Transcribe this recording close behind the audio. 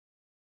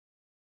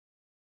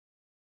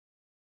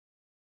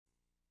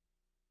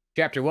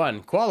Chapter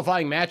 1,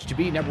 qualifying match to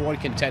be #1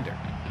 contender.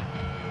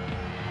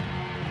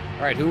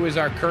 All right, who is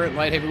our current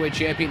light heavyweight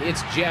champion?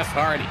 It's Jeff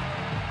Hardy.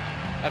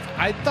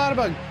 I thought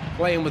about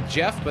playing with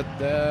Jeff, but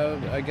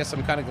I guess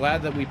I'm kind of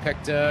glad that we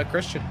picked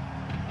Christian.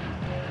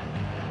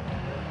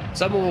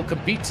 Someone will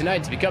compete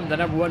tonight to become the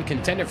 #1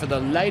 contender for the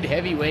light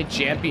heavyweight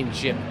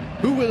championship.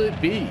 Who will it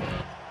be?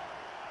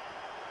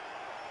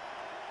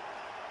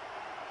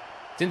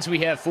 Since we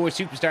have 4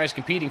 superstars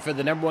competing for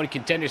the #1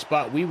 contender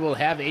spot, we will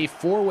have a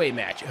 4-way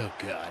match. Oh,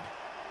 God.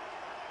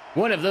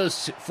 One of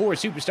those 4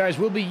 superstars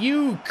will be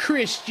you,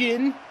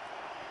 Christian.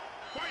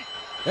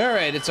 All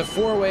right, it's a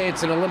 4-way.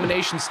 It's an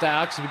elimination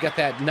style, because we got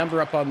that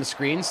number up on the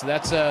screen, so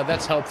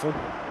that's helpful.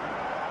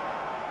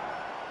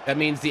 That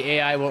means the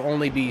AI will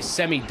only be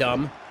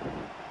semi-dumb.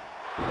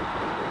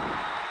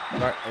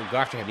 Oh, go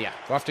after him, yeah.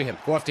 Go after him.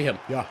 Go after him,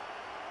 yeah.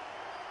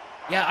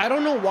 Yeah, I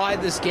don't know why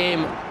this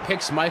game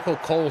picks Michael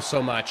Cole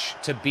so much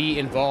to be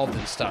involved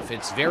in stuff.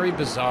 It's very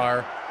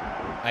bizarre.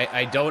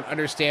 I don't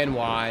understand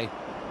why.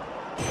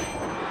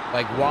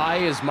 Like, why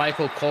is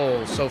Michael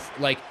Cole so...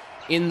 Like,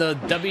 in the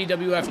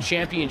WWF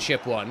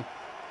Championship one,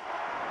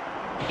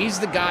 he's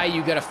the guy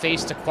you gotta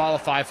face to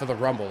qualify for the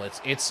Rumble.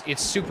 It's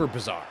super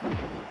bizarre.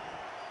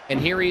 And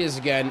here he is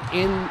again,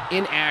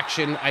 in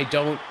action. I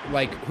don't...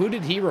 Like, who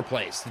did he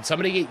replace? Did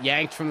somebody get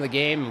yanked from the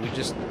game and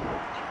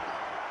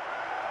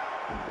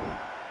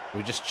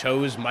we just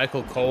chose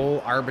Michael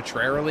Cole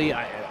arbitrarily?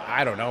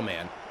 I don't know,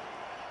 man.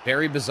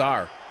 Very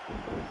bizarre.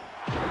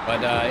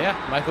 But, yeah,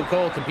 Michael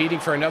Cole competing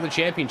for another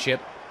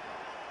championship.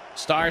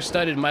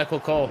 Star-studded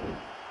Michael Cole.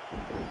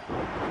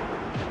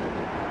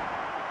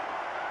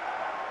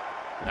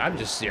 I'm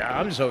just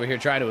over here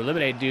trying to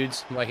eliminate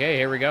dudes. I'm like, hey,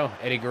 here we go.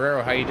 Eddie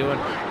Guerrero, how you doing?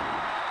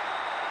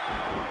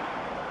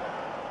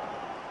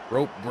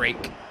 Rope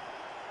break.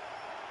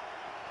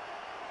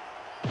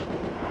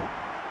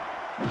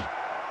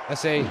 I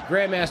say,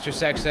 Grandmaster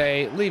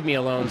Sexay, leave me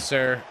alone,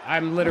 sir.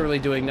 I'm literally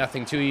doing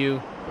nothing to you.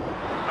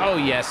 Oh,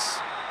 yes.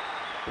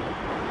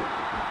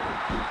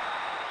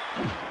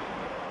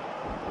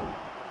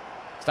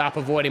 Stop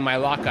avoiding my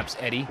lockups,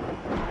 Eddie.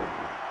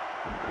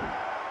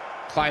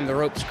 Climb the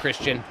ropes,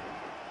 Christian.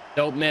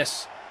 Don't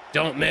miss.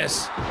 Don't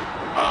miss.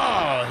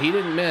 Oh, he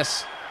didn't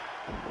miss.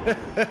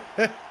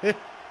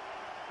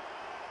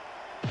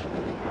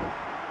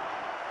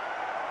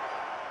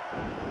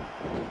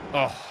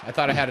 Oh, I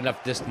thought I had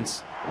enough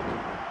distance.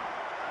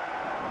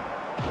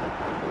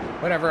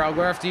 Whatever, I'll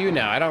go after you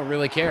now. I don't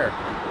really care.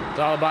 It's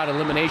all about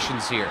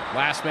eliminations here.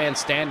 Last man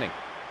standing.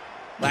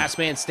 Last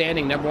man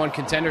standing, #1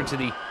 contender to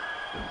the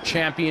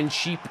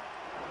championship.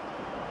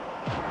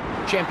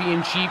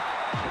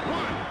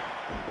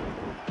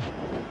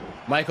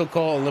 Michael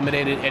Cole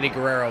eliminated Eddie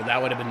Guerrero.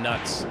 That would have been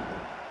nuts.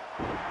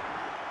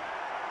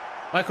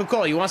 Michael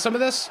Cole, you want some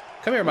of this?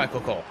 Come here,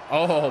 Michael Cole.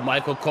 Oh,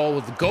 Michael Cole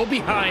with the go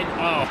behind.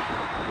 Oh.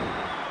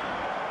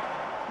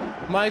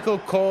 Michael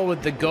Cole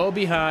with the go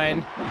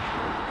behind.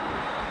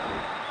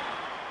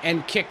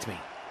 And kicked me.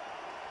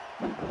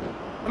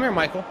 Come here,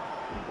 Michael.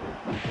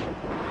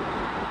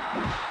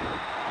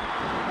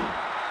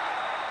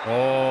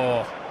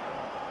 Oh.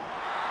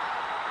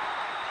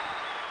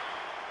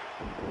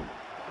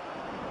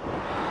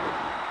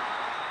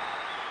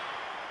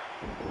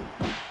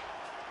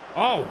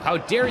 Oh, how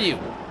dare you?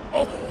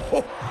 Oh,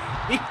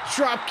 he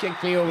drop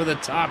kicked me over the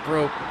top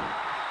rope.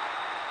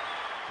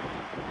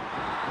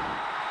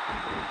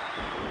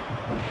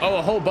 Oh,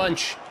 a whole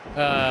bunch.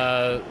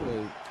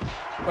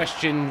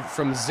 Question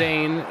from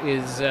Zane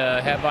is,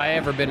 have I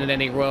ever been in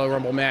any Royal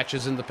Rumble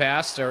matches in the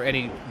past, or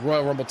any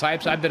Royal Rumble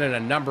types? I've been in a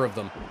number of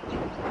them.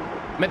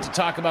 I meant to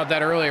talk about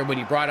that earlier when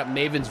you brought up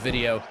Maven's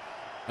video.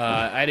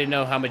 I didn't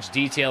know how much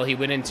detail he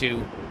went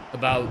into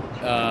about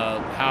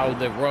how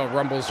the Royal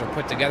Rumbles are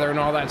put together and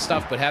all that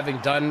stuff, but having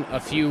done a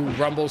few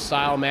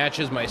Rumble-style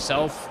matches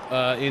myself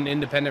in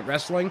independent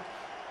wrestling,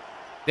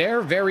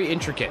 they're very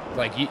intricate.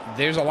 Like,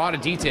 there's a lot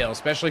of detail,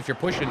 especially if you're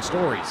pushing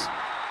stories.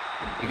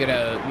 You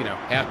gotta,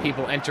 have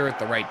people enter at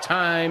the right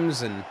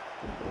times, and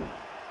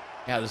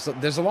yeah,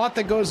 there's a lot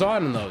that goes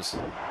on in those.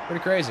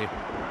 Pretty crazy.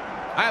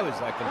 I was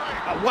like,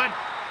 what?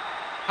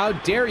 How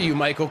dare you,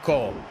 Michael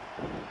Cole?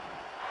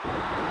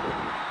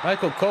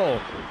 Michael Cole.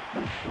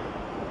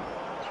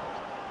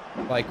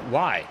 Like,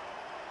 why?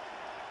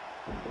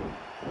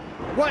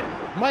 What?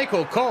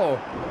 Michael Cole?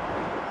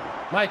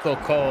 Michael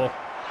Cole.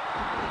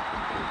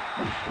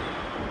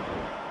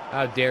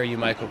 How dare you,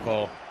 Michael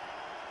Cole?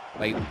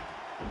 Like,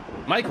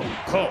 Michael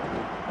Cole.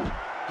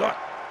 God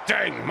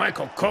dang,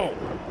 Michael Cole.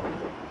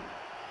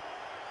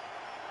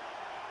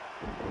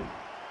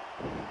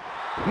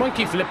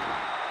 Monkey flip.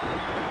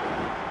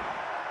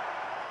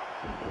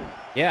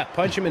 Yeah,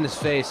 punch him in his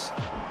face.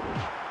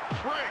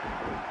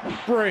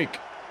 Break.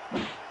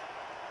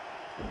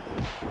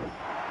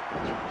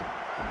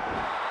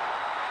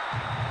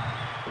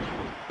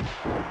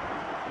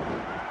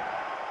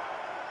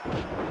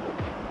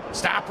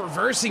 Stop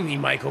reversing me,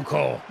 Michael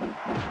Cole.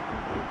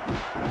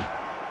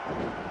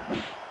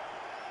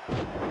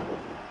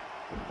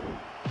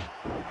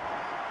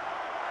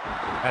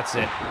 That's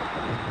it.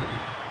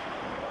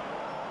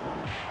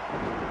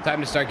 Time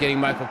to start getting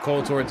Michael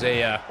Cole towards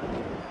a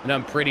an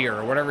unprettier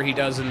or whatever he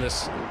does in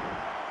this.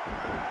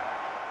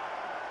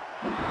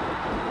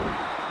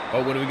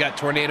 Oh, what do we got?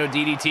 Tornado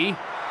DDT.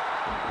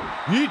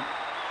 Yeet.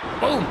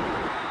 Boom.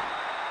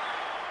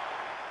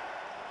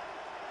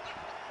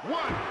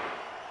 1,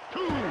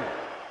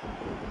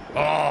 2.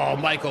 Oh,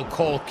 Michael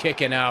Cole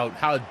kicking out.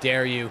 How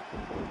dare you?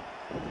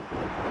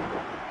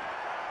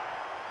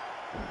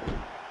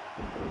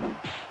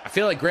 I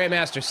feel like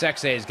Grandmaster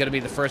Sexay is going to be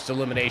the first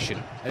elimination.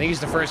 I think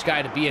he's the first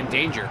guy to be in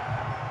danger.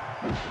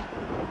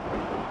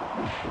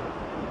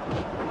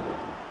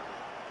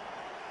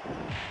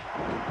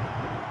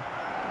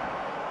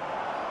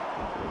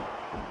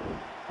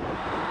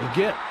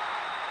 Get.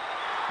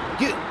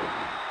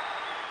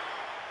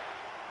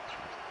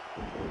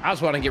 I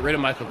just want to get rid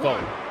of Michael Cole.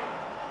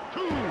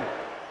 2.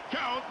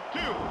 Count 2.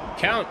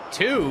 Count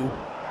 2.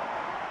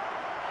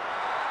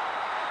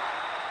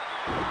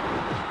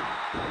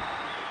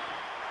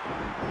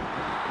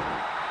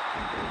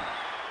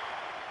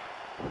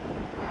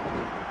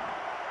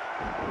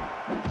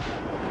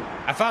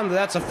 I found that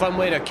that's a fun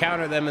way to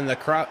counter them in the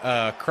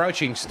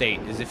crouching state,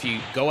 is if you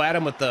go at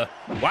them with the...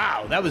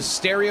 Wow, that was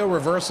stereo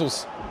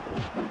reversals.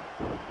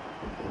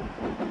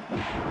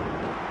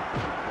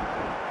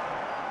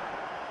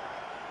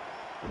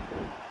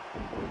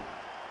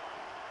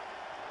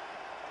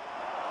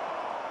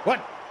 What?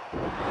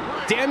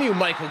 Damn you,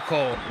 Michael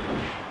Cole.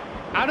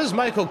 How does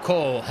Michael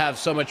Cole have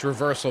so much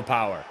reversal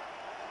power?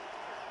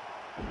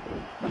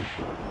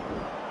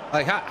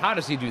 Like, how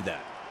does he do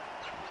that?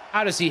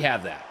 How does he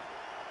have that?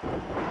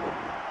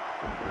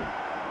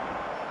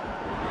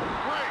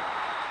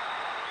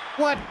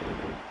 What?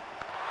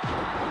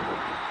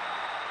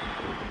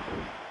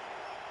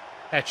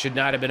 That should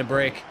not have been a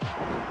break.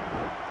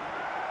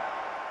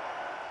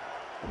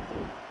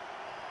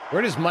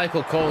 Where does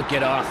Michael Cole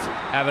get off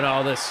having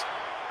all this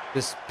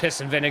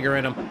piss and vinegar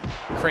in him?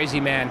 Crazy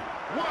man.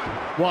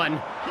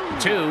 1,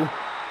 2.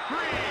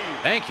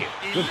 Thank you.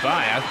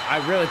 Goodbye.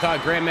 I really thought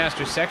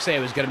Grandmaster Sexay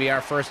was going to be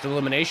our first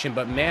elimination,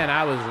 but man,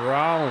 I was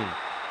wrong.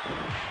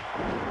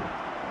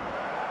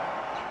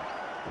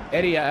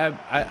 Eddie,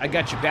 I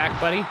got your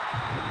back, buddy.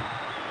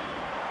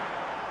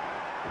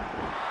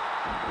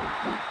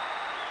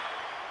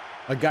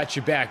 I got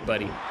your back,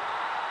 buddy.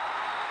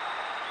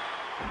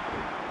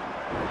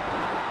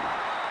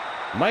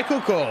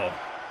 Michael Cole.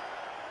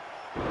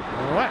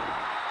 What?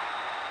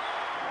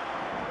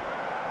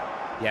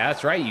 Yeah,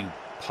 that's right, you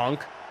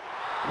punk.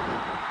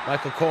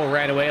 Michael Cole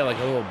ran away like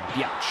a little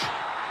biatch.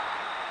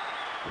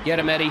 Get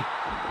him, Eddie.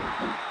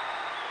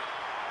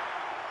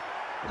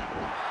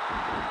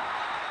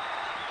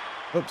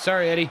 Oops,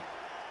 sorry, Eddie.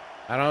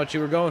 I don't know what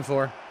you were going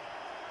for.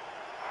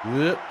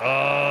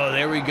 Oh,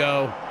 there we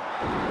go.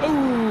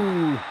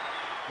 Ooh.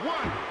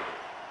 1,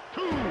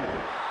 2,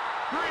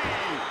 3.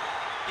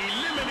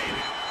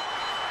 Eliminated.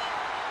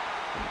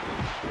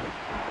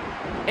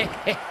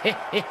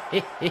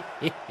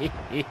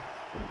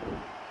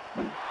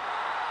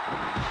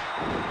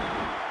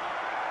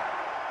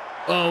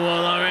 Oh,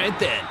 well, all right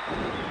then.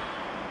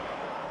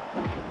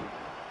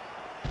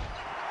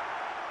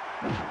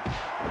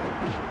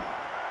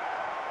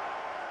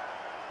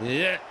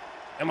 Yeah,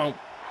 come on.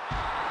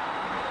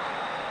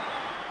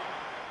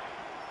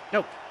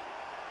 Nope.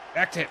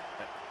 Back to it.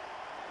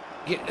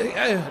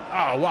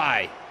 Oh,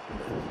 why?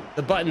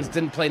 The buttons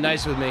didn't play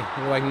nice with me.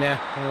 I'm like, nah,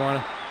 I don't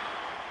want to.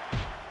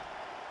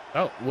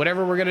 Oh,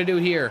 whatever we're going to do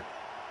here.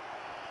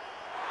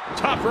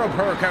 Top rope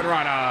hurricane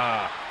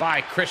rana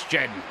by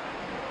Christian.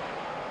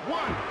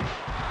 1,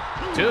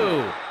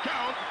 2.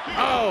 Count 2.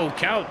 Oh,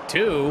 count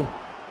 2.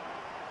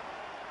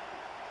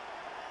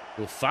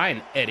 Well,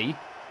 fine, Eddie.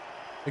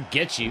 I'll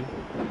get you.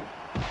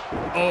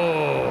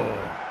 Oh.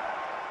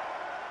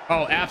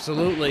 Oh,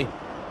 absolutely.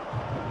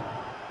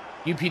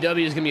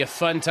 UPW is going to be a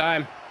fun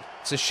time.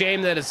 It's a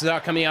shame that it's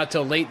not coming out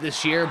till late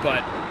this year,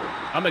 but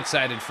I'm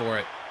excited for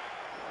it.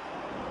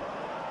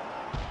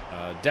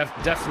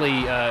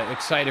 Definitely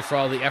excited for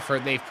all the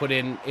effort they've put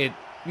in. It,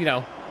 you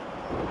know,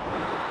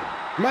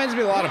 reminds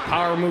me a lot of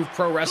Power Move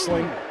Pro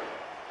Wrestling.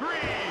 3.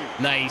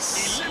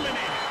 Nice. Eliminated.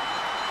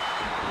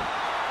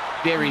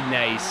 Very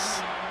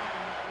nice.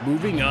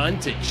 Moving on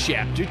to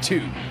Chapter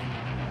 2.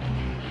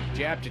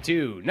 Chapter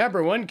 2,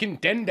 number 1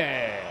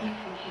 contender.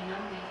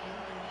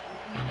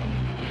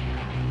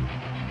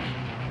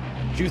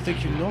 Do you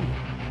think you know me?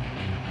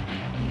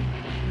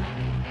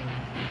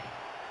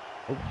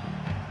 Oh.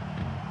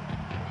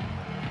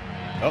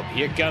 Oh,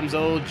 here comes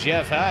old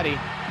Jeff Hardy.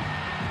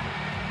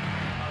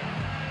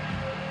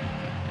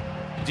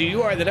 Do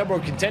you are the number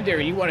 1 contender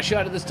and you want a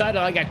shot at this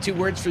title? I got 2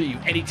 words for you.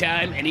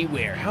 Anytime,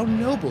 anywhere. How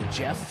noble,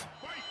 Jeff.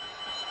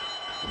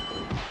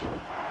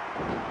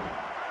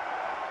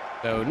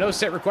 So, no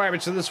set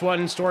requirements for this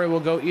one. Story will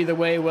go either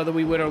way, whether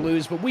we win or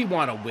lose, but we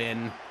want to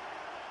win.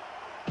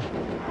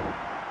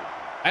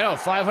 I know,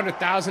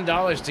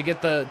 $500,000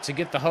 to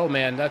get the hoe,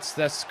 man.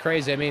 That's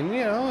crazy. I mean,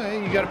 you know,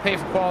 you got to pay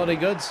for quality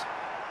goods.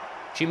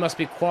 She must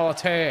be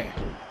quality.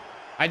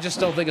 I just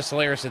don't think it's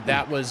hilarious that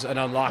that was an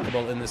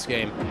unlockable in this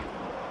game.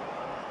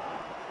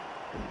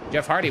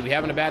 Jeff Hardy, we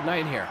having a bad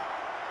night here.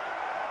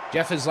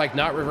 Jeff is like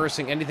not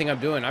reversing anything I'm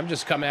doing. I'm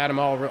just coming at him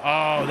all.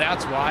 Oh,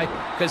 that's why.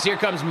 Because here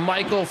comes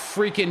Michael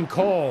freaking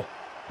Cole.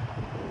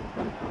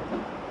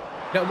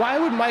 Now, why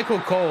would Michael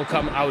Cole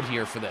come out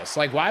here for this?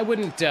 Like, why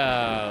wouldn't,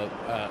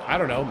 I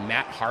don't know,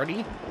 Matt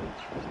Hardy?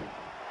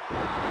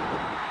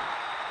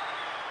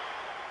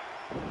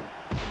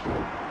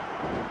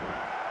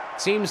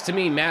 Seems to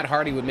me Matt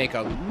Hardy would make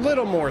a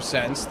little more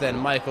sense than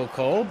Michael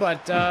Cole, but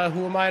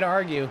who am I to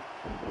argue?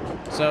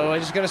 So I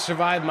just got to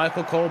survive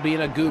Michael Cole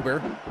being a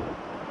goober.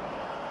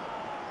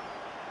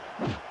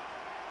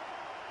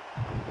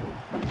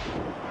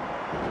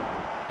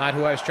 Not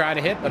who I was trying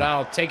to hit, but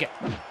I'll take it.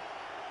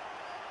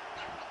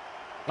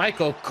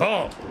 Michael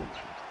Cole.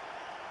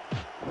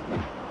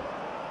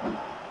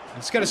 I'm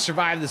just going to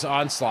survive this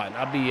onslaught.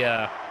 I'll be,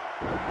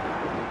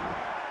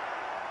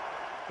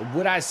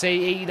 would I say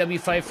AEW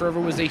Fight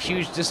Forever was a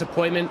huge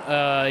disappointment?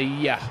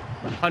 Yeah,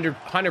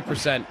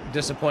 100%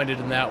 disappointed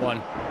in that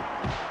one.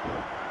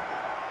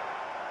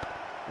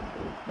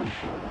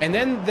 And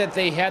then that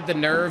they had the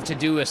nerve to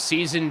do a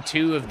season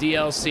 2 of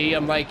DLC,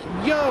 I'm like,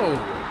 yo,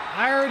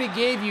 I already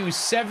gave you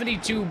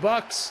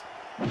 $72.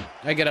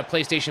 I got a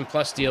PlayStation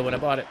Plus deal when I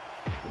bought it.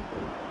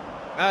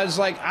 I was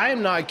like, I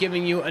am not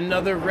giving you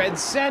another red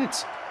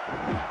cent.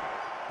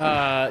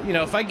 You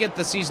know, if I get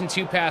the season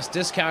 2 pass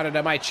discounted,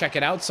 I might check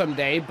it out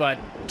someday, but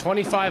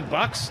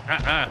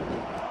 $25?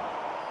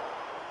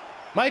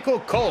 Michael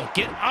Cole,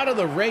 get out of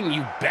the ring,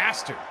 you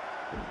bastard.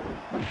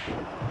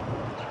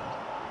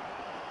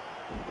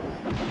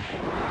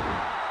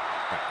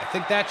 I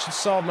think that should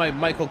solve my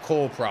Michael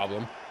Cole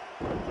problem.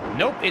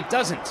 Nope, it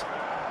doesn't.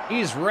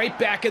 He's right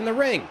back in the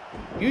ring.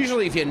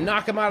 Usually if you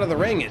knock him out of the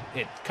ring,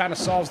 it kind of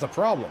solves the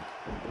problem.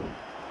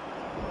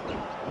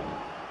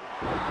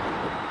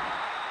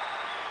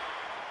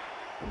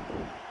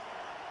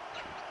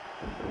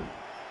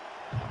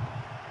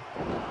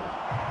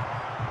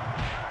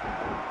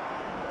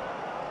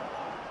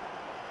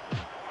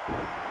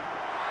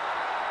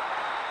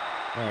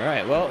 All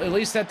right, well, at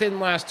least that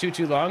didn't last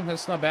too long.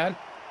 That's not bad.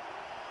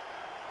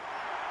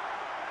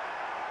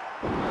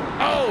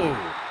 Oh!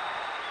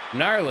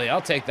 Gnarly,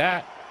 I'll take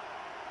that.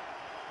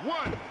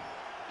 1,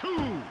 2.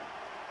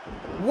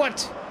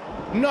 What?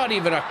 Not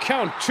even a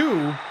count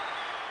 2?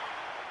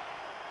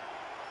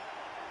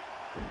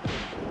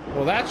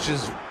 Well, that's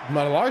just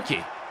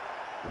malarkey.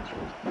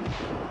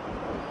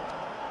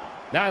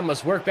 Now I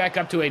must work back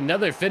up to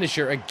another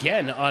finisher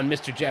again on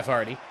Mr. Jeff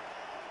Hardy.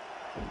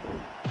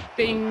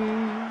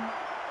 Bing!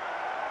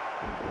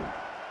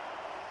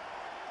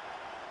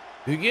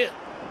 You get,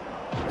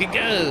 you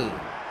go,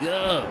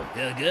 go.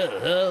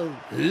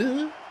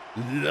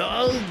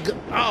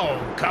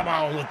 Oh, come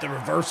on with the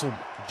reversal,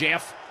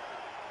 Jeff.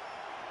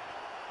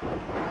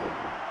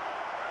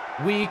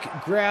 Weak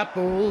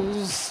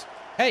grapples.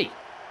 Hey,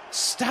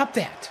 stop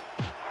that.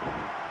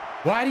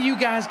 Why do you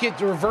guys get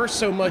to reverse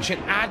so much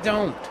and I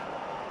don't?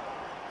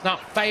 It's not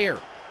fair.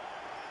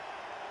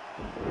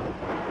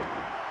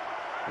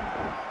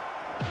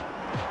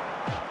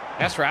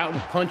 That's right, I'm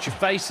gonna punch your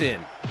face in.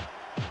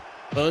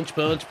 Punch,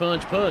 punch,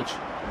 punch, punch.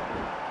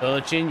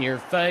 Punching your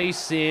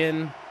face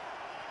in.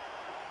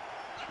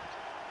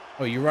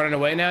 Oh, you running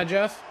away now,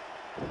 Jeff?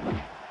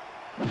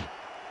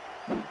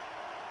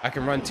 I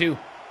can run too.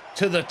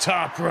 To the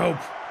top rope.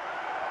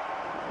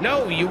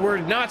 No, you were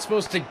not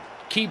supposed to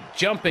keep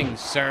jumping,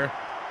 sir.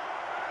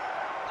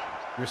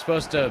 You were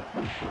supposed to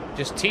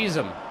just tease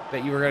him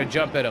that you were going to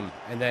jump at him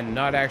and then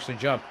not actually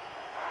jump.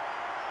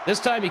 This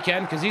time you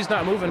can, because he's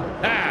not moving.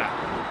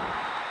 Ah!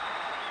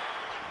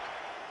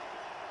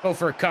 Go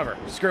for a cover.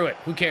 Screw it.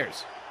 Who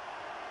cares?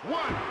 1.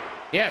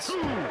 Yes.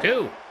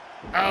 2.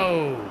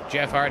 Oh,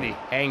 Jeff Hardy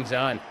hangs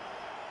on.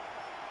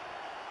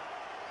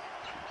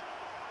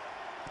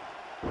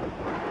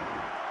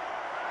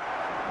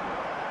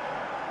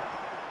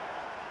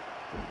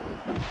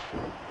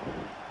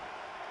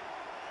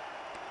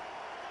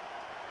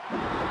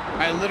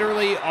 I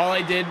literally, all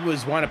I did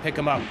was want to pick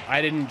him up.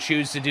 I didn't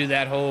choose to do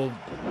that whole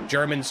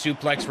German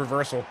suplex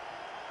reversal.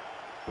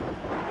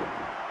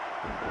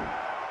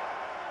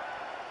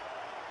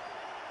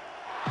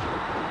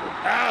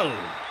 Oh!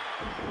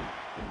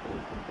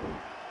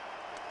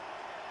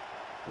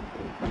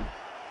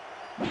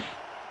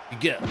 You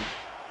go.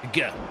 You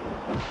go.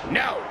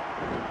 No!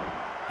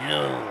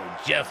 No,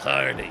 Jeff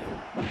Hardy.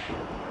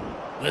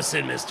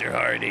 Listen, Mr.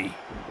 Hardy.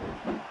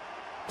 I'm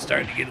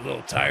starting to get a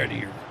little tired of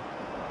your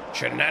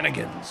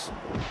shenanigans.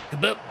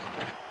 Kaboom.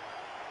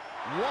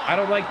 I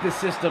don't like this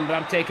system, but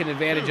I'm taking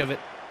advantage of it.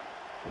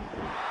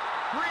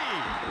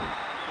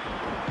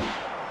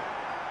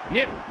 3.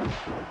 Yep.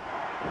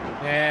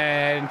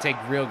 I didn't take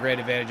real great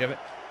advantage of it.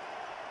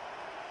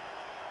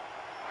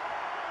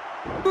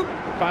 Boop.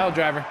 Pile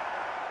driver.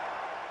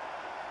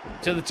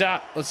 To the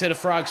top. Let's hit a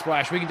frog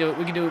splash. We can do it.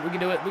 We can do it. We can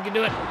do it. We can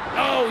do it.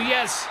 Oh,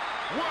 yes.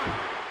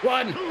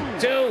 1,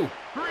 2.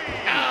 3.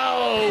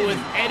 Oh, with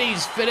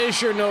Eddie's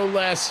finisher, no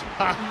less.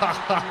 Ha, ha,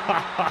 ha,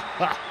 ha,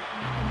 ha.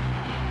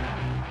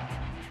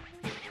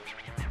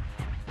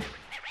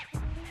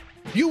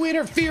 You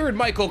interfered,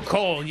 Michael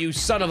Cole, you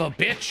son of a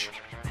bitch.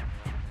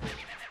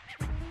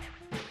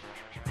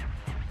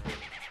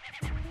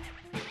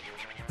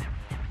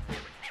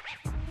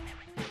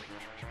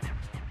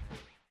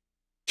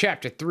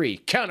 Chapter 3,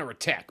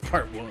 Counterattack,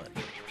 Part 1.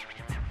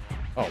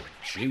 Oh,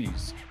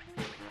 jeez.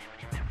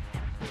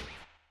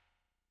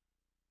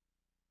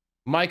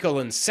 Michael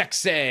and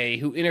Sexay,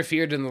 who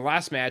interfered in the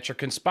last match, are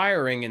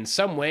conspiring in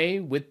some way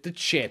with the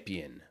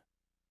champion.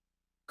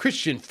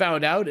 Christian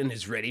found out and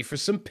is ready for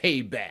some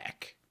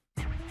payback.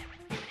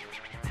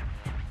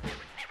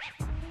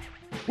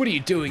 What are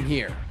you doing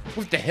here?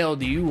 What the hell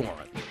do you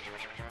want?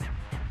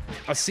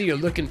 I see you're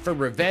looking for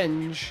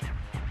revenge.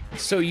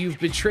 So you've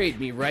betrayed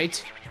me,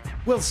 right?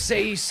 Well,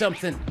 say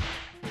something.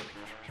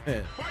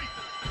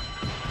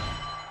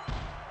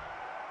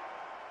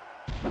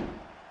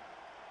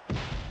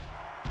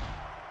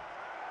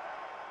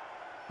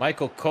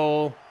 Michael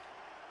Cole.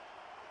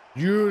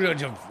 You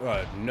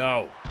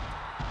no.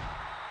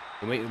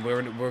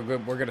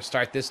 We're gonna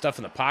start this stuff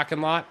in the parking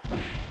lot.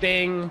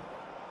 Bing.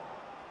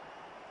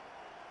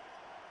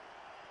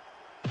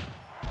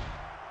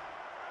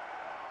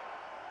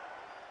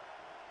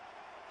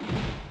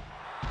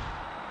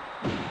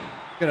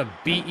 Gonna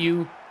beat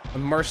you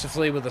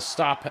mercifully with a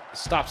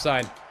stop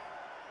sign.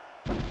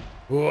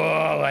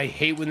 Whoa, I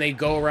hate when they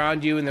go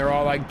around you and they're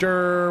all like,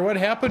 "Durr, what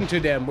happened to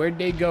them? Where'd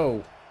they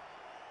go?"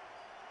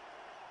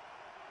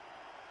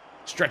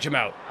 Stretch him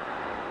out.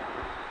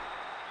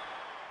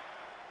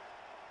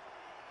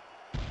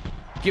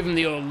 Give him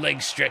the old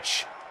leg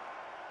stretch.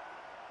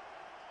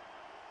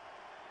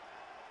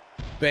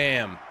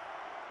 Bam.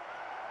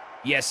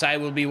 Yes, I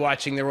will be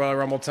watching the Royal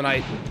Rumble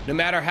tonight. No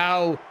matter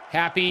how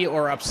happy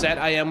or upset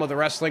I am with a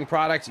wrestling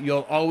product,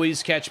 you'll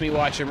always catch me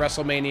watching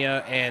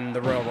WrestleMania and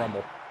the Royal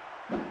Rumble.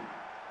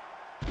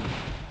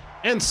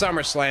 And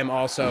SummerSlam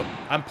also.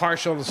 I'm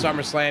partial to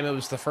SummerSlam. It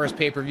was the first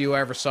pay-per-view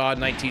I ever saw in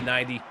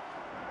 1990.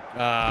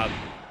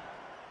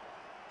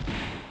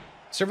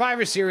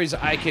 Survivor Series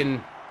I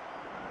can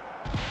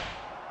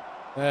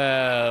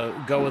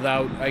go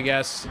without, I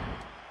guess.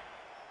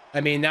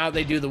 I mean, now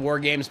they do the War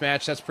Games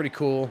match. That's pretty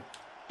cool.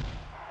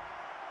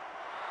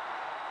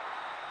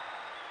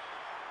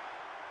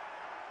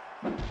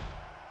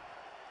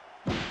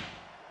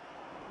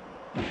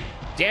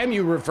 Damn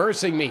you,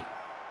 reversing me.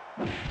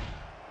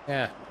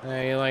 Yeah,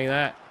 you like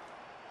that.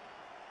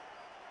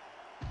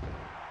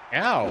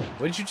 Ow,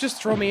 what did you just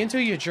throw me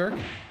into, you jerk?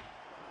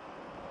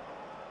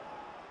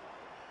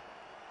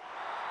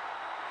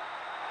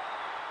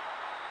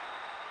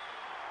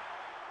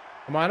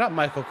 Come on up,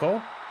 Michael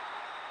Cole.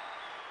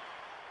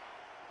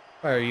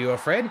 Are you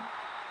afraid?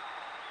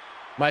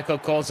 Michael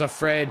Cole's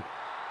afraid.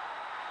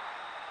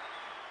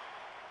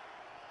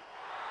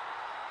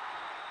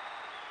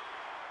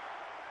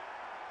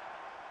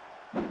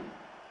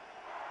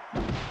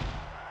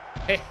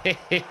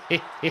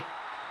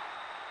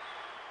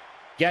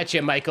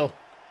 Gotcha, Michael.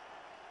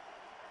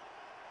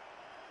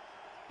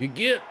 You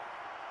get...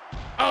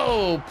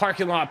 Oh,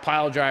 parking lot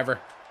pile driver.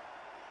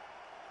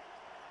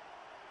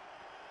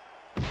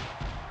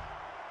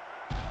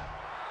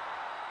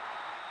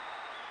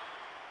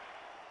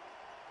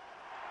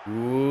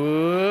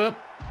 Whoop.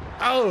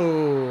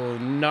 Oh,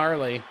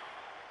 gnarly.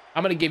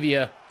 I'm going to give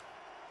you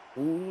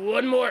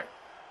one more.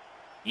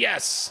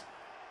 Yes.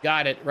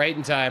 Got it. Right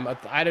in time.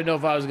 I didn't know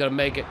if I was going to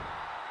make it.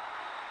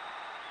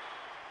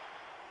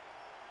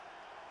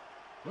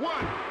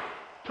 1,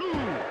 2,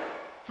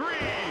 3.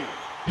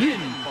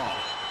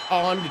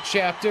 On to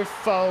chapter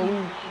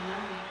 4.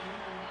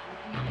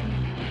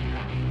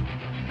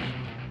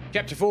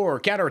 Chapter 4,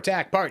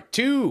 Counterattack Part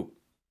 2.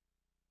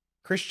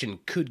 Christian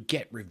could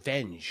get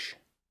revenge.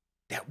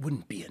 That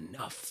wouldn't be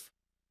enough.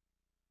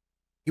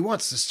 He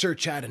wants to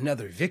search out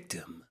another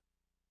victim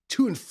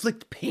to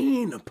inflict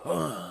pain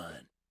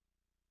upon.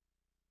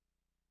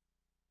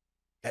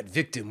 That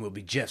victim will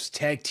be Jeff's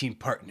tag team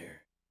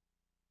partner.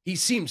 He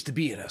seems to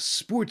be in a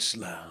sports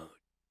lounge.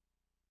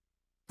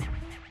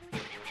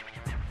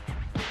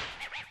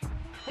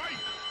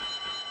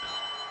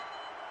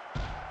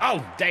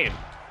 Oh, damn.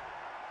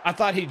 I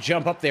thought he'd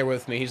jump up there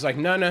with me. He's like,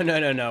 no.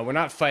 We're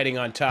not fighting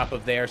on top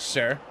of there,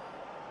 sir.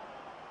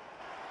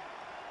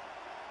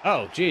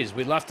 Oh, geez.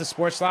 We left the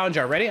sports lounge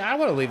already? I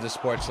want to leave the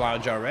sports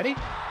lounge already.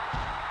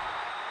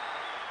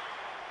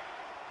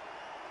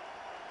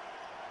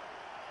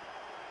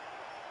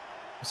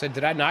 I said,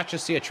 did I not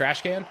just see a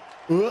trash can?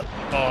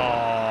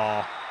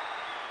 Oh.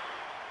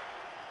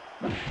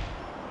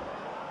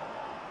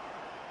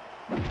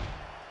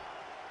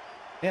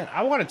 Man,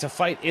 I wanted to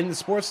fight in the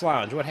sports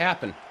lounge. What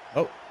happened?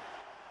 Oh.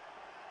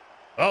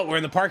 Oh, we're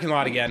in the parking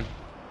lot again.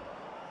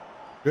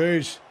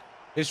 Guys,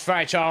 there's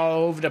fights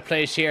all over the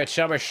place here at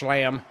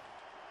SummerSlam.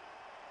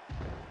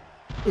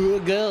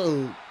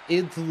 Go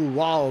into the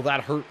wall.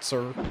 That hurts,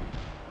 sir.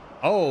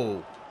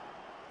 Oh.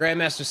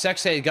 Grandmaster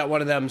Sexay got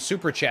one of them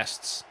super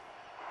chests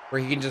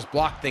where he can just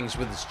block things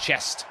with his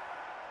chest.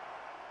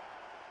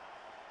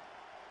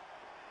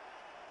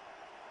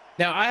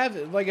 Now, I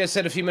have, like I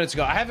said a few minutes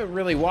ago, I haven't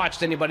really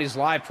watched anybody's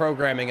live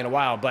programming in a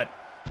while, but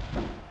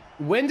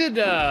When did,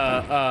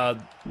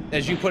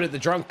 as you put it, the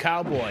drunk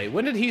cowboy,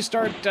 when did he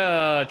start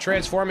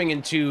transforming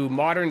into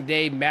modern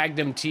day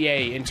Magnum TA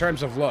in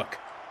terms of look?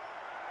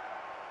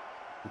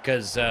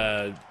 Because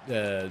I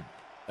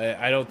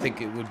don't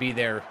think it would be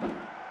there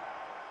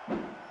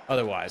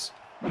otherwise.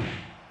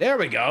 There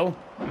we go.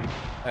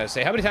 I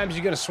say, how many times are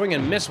you going to swing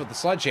and miss with the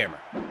sledgehammer?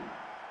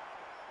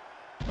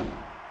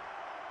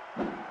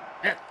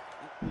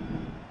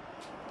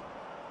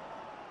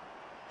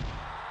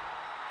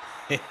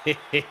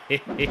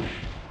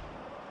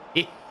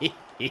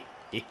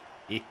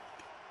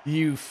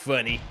 You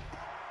funny.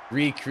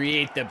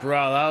 Recreate the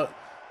brawl out.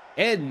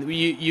 And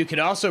you can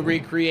also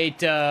recreate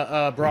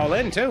brawl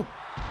in too.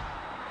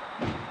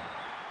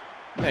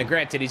 And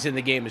granted, he's in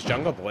the game as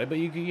Jungle Boy, but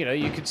you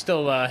could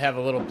still have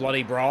a little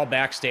bloody brawl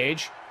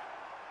backstage.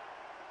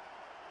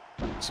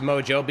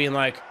 Samoa Joe being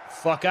like,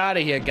 "Fuck out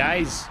of here,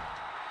 guys."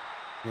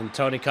 And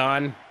Tony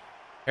Khan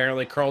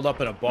apparently curled up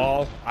in a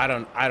ball. I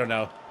don't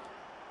know.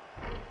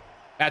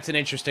 That's an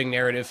interesting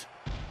narrative.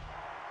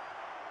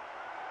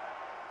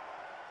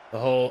 The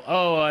whole,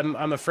 oh,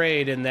 I'm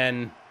afraid, and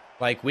then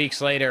like weeks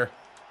later,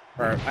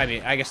 or I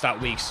mean, I guess not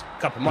weeks,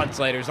 a couple months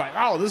later, it's like,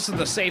 oh, this is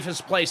the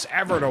safest place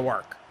ever to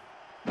work.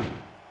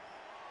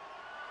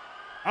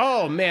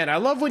 Oh man, I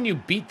love when you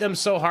beat them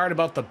so hard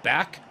about the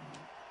back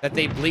that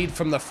they bleed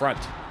from the front.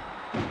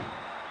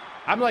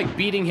 I'm like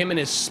beating him in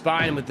his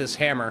spine with this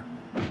hammer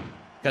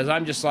because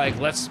I'm just like,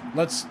 let's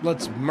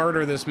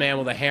murder this man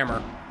with a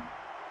hammer.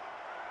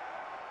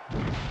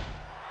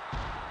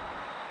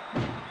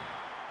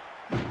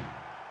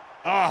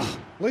 Oh,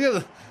 look at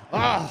the,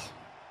 oh,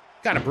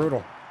 kind of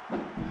brutal.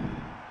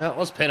 Well,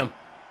 let's pin him.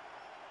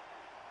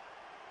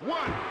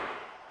 1,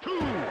 2,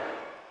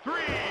 3,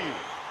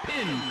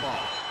 pinfall.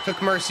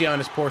 Took mercy on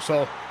his poor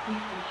soul.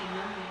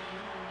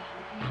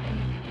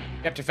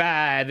 Chapter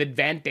 5,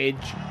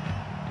 advantage.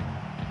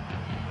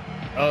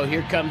 Oh,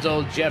 here comes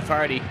old Jeff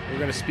Hardy. We're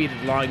going to speed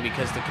it along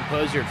because the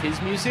composer of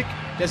his music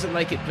doesn't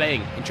like it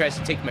playing and tries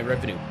to take my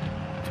revenue.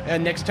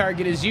 Next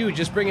target is you.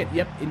 Just bring it.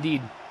 Yep,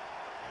 indeed.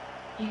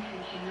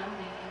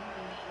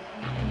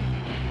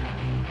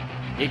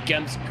 Here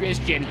comes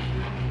Christian.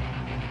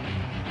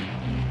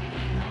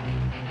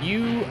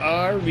 You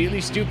are really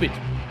stupid.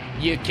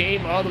 You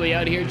came all the way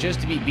out here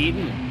just to be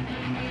beaten.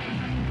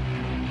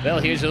 Well,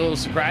 here's a little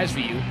surprise for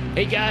you.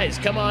 Hey guys,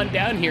 come on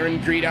down here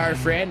and greet our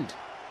friend.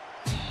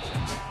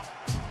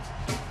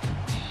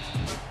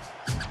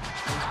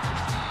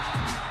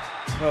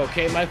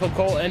 Okay, Michael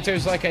Cole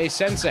enters like a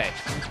sensei.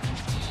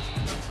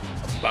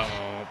 Boom.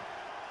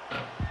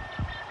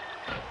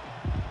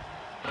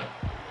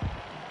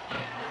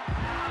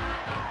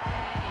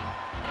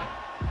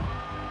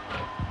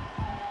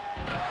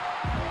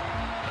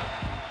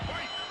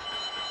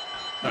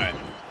 Alright.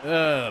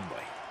 Oh,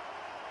 boy.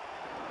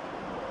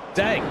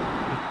 Dang.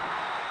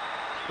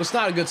 That's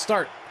not a good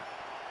start.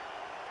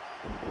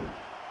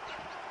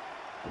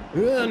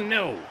 Oh,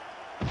 no.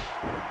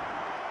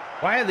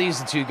 Why are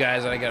these the two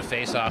guys that I gotta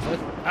face off with?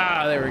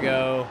 Ah, there we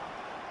go.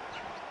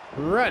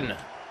 Run.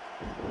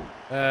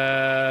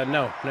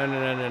 No.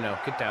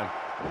 Get down.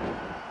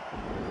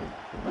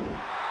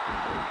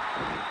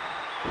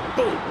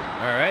 Boom.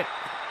 All right.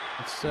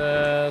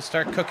 Let's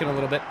start cooking a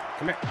little bit.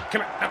 Come here.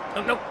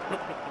 No.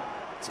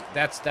 See,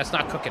 that's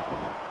not cooking.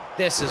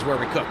 This is where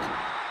we cook.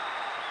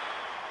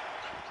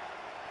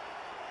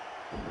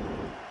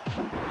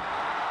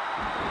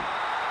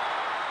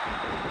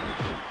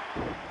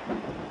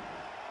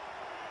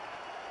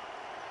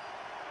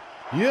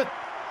 Yep.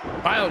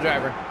 Pile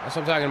driver. That's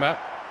what I'm talking about.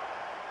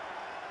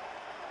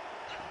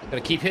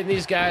 Gotta keep hitting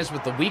these guys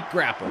with the weak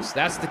grapples.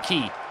 That's the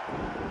key.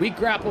 Weak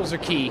grapples are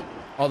key.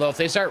 Although if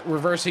they start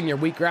reversing your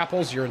weak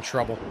grapples, you're in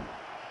trouble.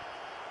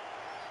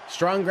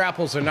 Strong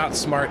grapples are not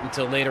smart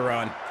until later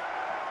on.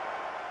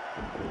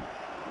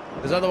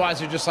 Because otherwise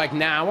they're just like,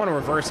 nah, I want to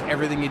reverse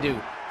everything you do.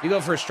 If you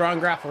go for a strong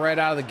grapple right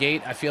out of the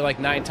gate, I feel like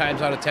 9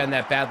 times out of 10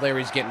 that bad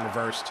Larry's getting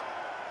reversed.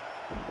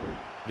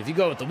 But if you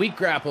go with the weak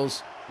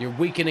grapples, you're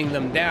weakening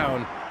them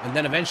down, and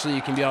then eventually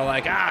you can be all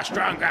like, ah,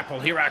 strong grapple,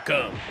 here I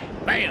come.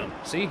 Bam!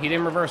 See, he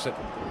didn't reverse it.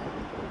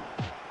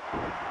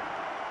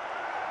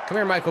 Come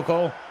here, Michael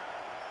Cole.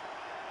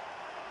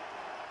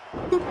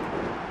 Boop.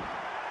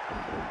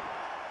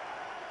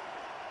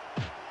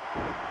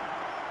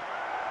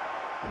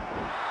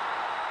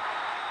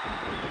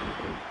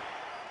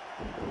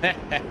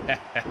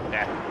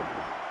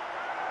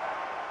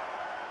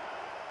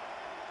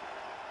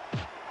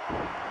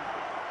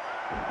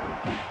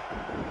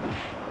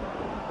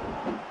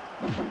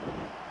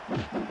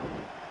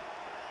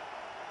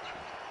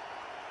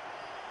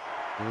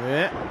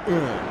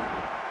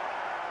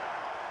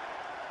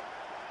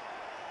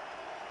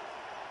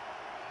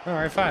 All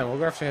right, fine. We'll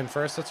go after him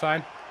first. That's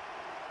fine.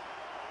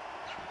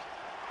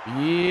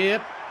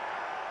 Yep.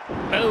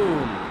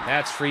 Boom.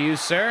 That's for you,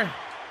 sir.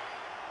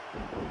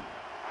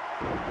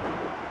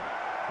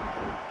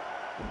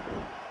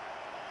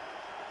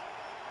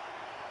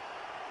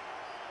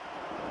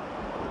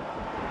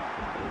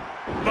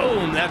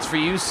 Boom. That's for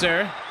you,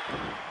 sir.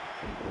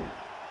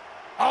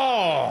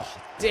 Oh,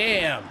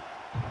 damn.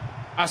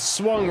 I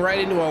swung right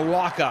into a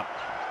lockup.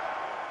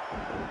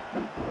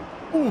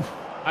 Ooh,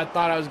 I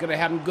thought I was going to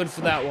have him good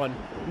for that one.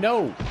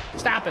 No,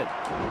 stop it.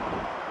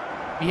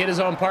 He hit his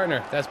own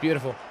partner. That's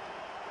beautiful.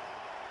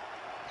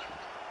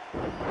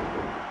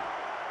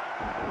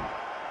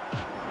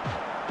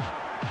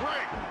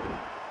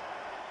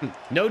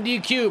 No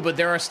DQ, but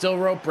there are still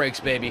rope breaks,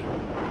 baby.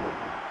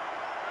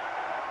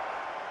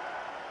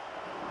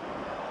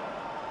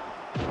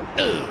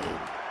 Ugh.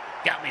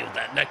 Got me with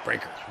that neck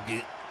breaker.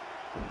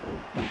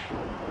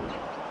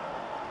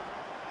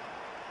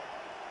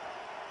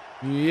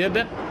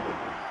 Yep.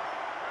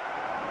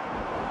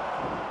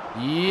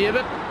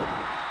 Yep.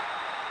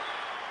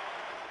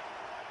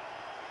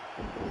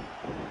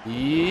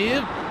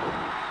 Yep.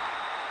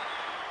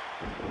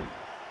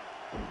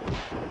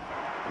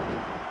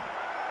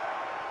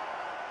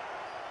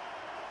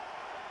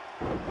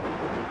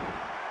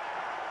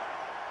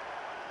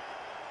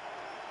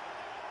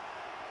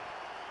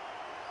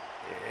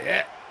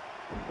 Yeah.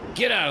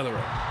 Get out of the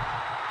room.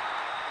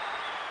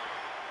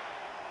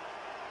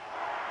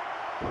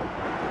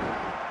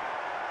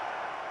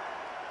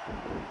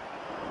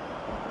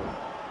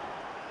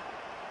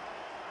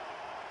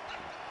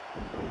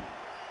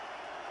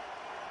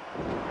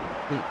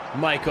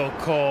 Michael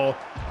Cole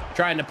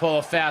trying to pull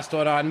a fast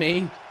one on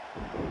me.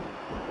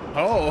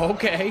 Oh,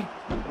 okay.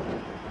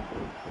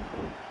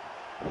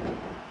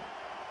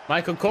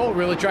 Michael Cole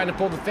really trying to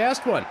pull the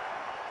fast one.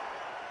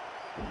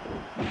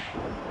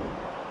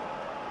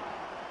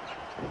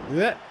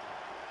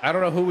 I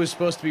don't know who was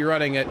supposed to be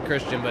running it,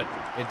 Christian, but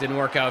it didn't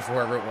work out for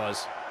whoever it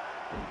was.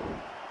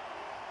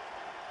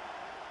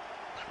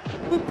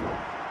 Boop.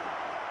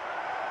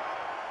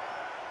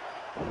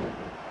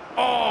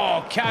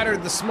 Oh,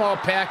 countered the small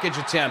package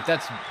attempt.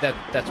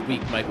 That's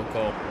weak, Michael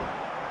Cole.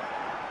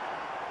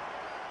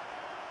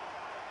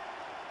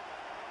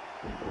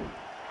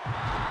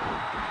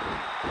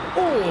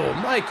 Oh,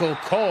 Michael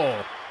Cole.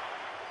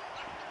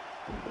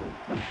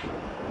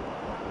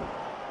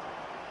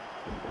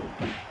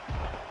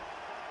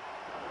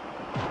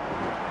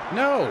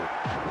 No.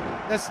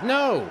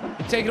 No.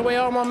 You're taking away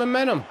all my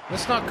momentum.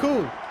 That's not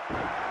cool.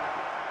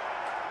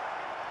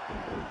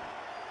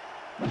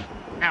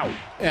 Ow.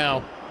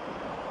 Ow.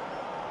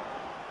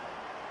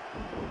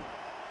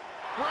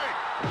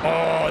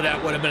 Oh,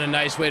 that would have been a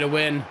nice way to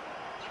win.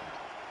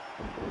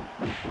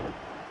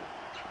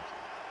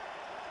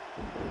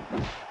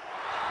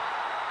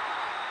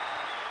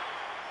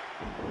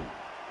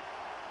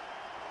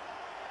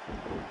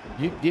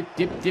 Yip.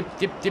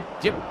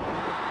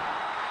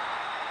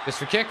 Just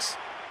for kicks?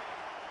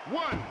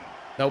 1.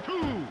 Nope.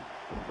 2.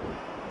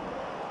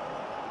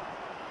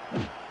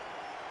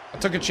 I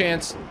took a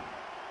chance.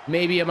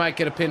 Maybe I might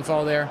get a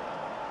pinfall there.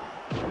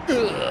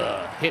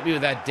 Ugh. Hit me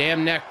with that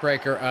damn neck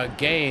breaker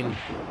again.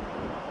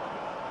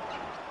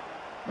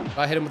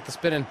 I hit him with the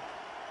spinning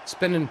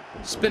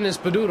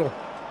spadoodle.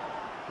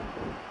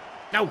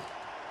 No,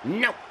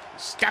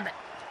 stop it.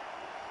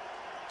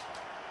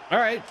 All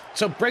right,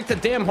 so break the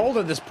damn hold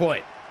at this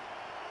point.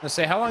 Let's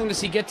say, how long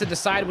does he get to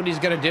decide what he's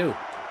gonna do?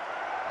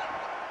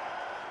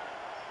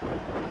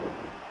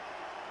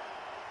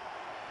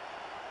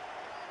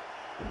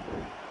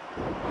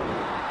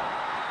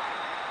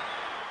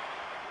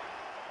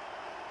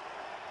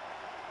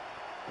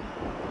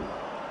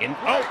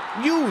 Oh,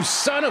 you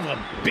son of a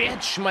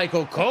bitch,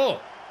 Michael Cole.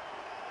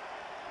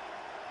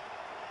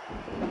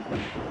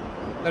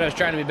 Thought I was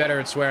trying to be better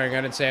at swearing.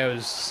 I didn't say I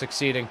was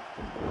succeeding.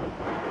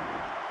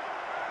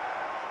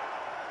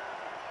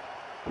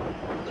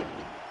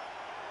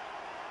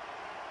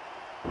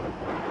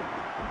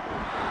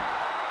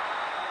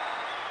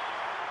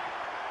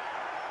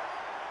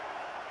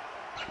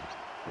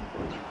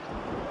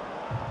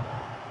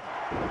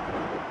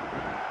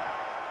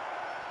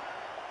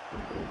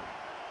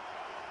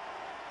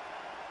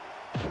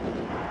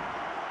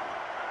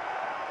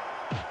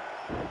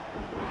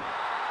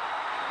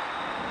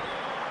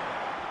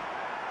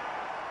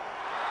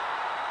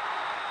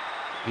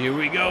 Here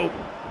we go.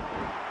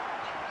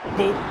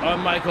 Boop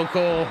on Michael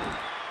Cole.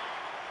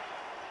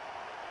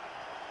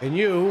 And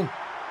you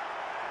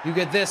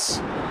get this.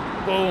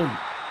 Boom.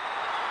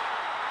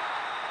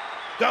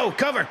 Go,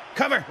 cover.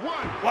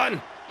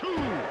 1, 2,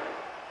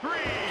 3.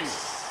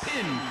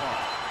 Pinfall.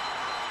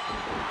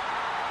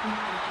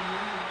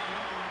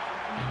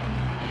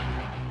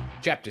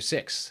 Chapter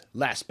 6,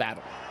 Last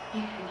Battle.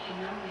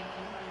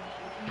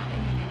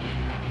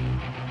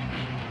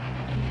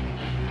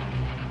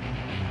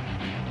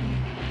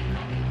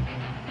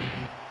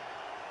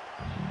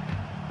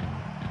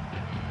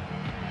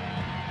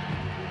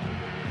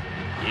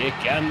 Here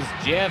comes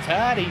Jeff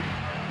Hardy.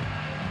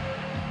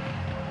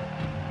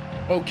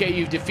 Okay,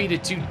 you've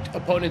defeated 2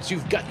 opponents.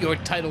 You've got your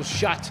title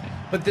shot.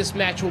 But this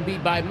match will be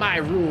by my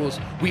rules.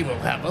 We will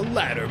have a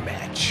ladder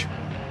match.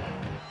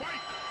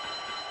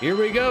 Here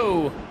we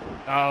go.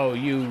 Oh,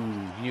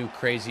 you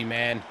crazy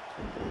man.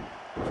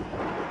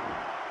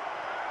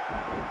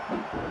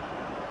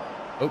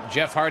 Oh,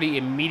 Jeff Hardy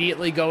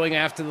immediately going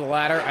after the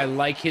ladder. I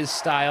like his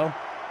style.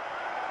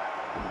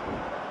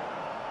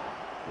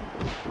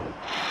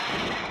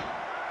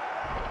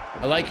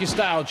 I like your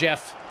style,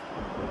 Jeff.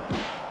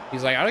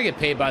 He's like, I don't get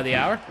paid by the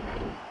hour.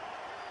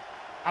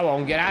 I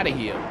won't get out of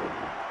here.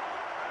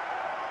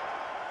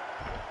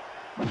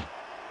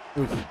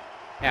 Oof.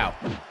 Ow.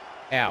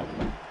 Ow.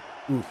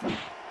 Oof.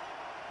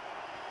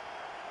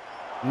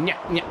 Nya,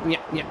 nya, nya,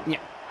 nya, nya.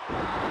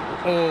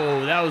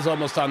 Oh, that was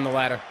almost on the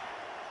ladder.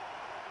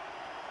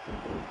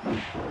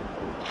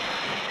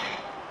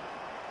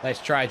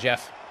 Nice try,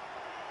 Jeff.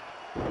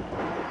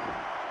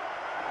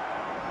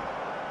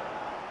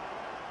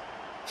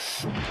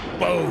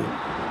 Whoa.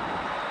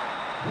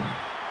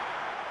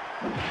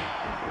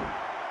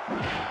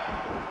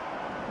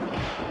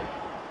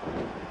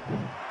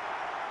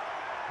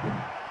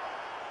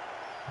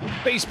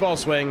 Baseball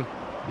swing.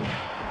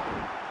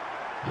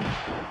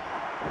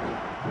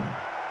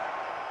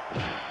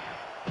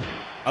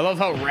 I love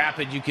how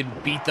rapid you can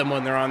beat them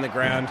when they're on the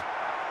ground.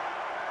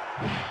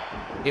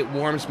 It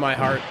warms my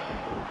heart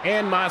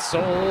and my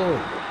soul.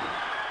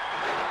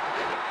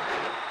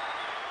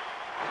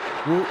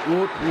 Whoop,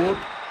 whoop, whoop.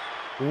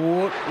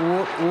 Whoop,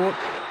 whoop, whoop.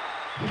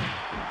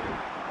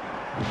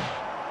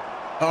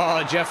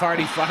 Oh, Jeff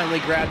Hardy finally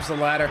grabs the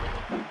ladder.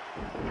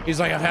 He's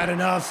like, I've had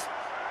enough.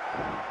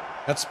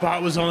 That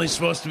spot was only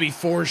supposed to be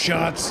 4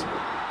 shots.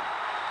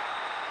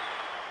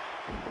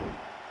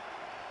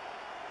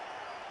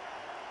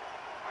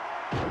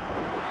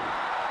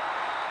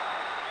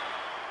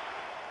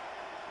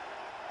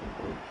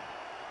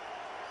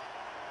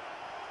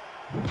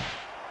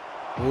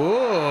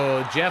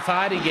 Whoa, Jeff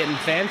Hardy getting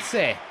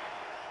fancy.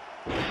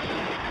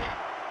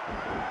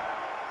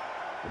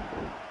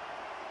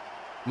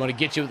 I'm gonna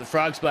get you with the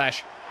frog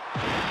splash.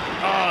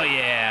 Oh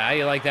yeah, how do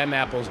you like them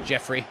apples,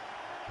 Jeffrey?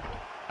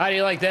 How do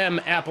you like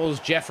them apples,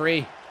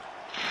 Jeffrey?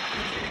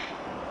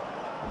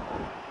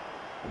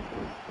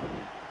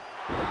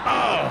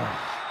 Oh!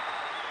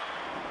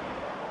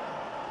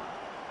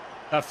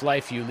 Tough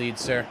life you lead,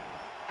 sir.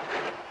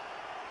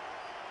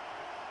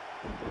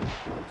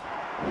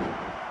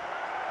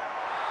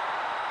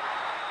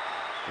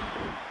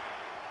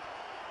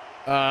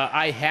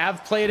 I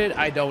have played it.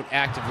 I don't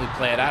actively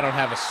play it. I don't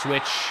have a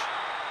Switch.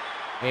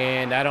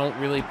 And I don't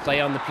really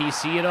play on the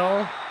PC at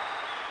all.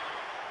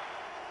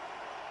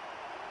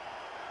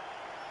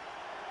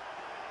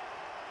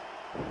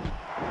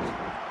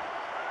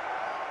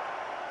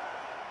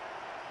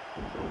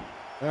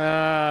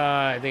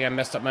 I think I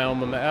messed up my own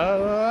moment.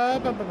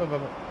 Out of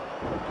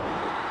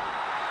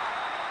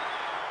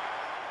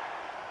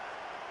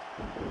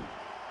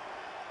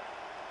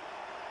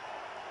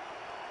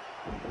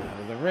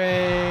the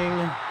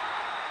ring.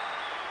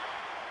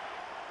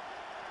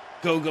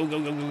 Go, go, go,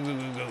 go, go, go,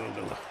 go, go,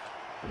 go, go.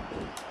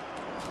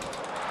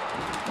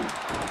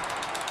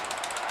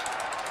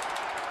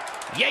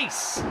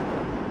 Yes!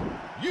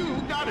 You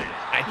got it!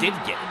 I did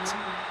get it.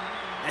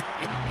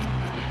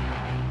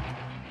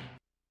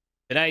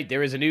 Tonight,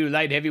 there is a new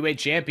light heavyweight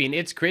champion.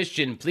 It's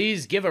Christian.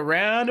 Please give a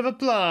round of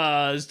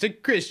applause to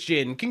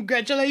Christian.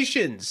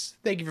 Congratulations.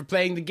 Thank you for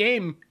playing the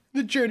game.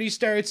 The journey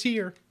starts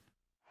here.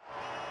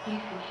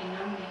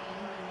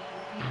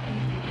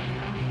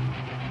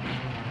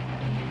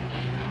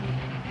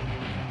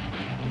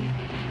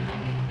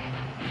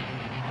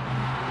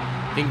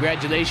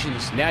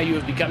 Congratulations, now you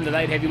have become the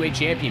light heavyweight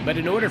champion, but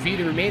in order for you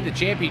to remain the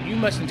champion, you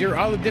must endure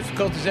all the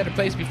difficulties that are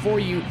placed before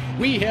you.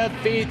 We have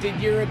faith in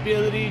your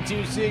ability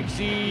to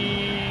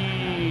succeed.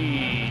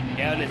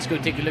 Now let's go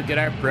take a look at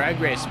our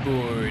progress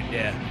board.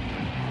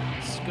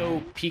 Let's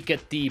go peek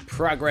at the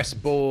progress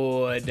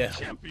board.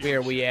 Where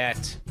are we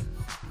at?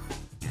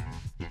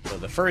 So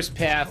the first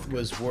path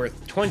was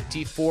worth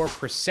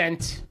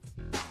 24%,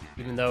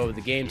 even though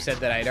the game said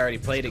that I'd already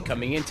played it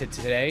coming into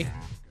today.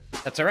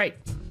 That's all right.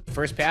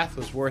 First path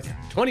was worth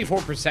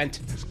 24%.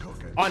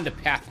 On to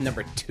path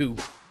number 2.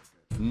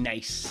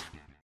 Nice.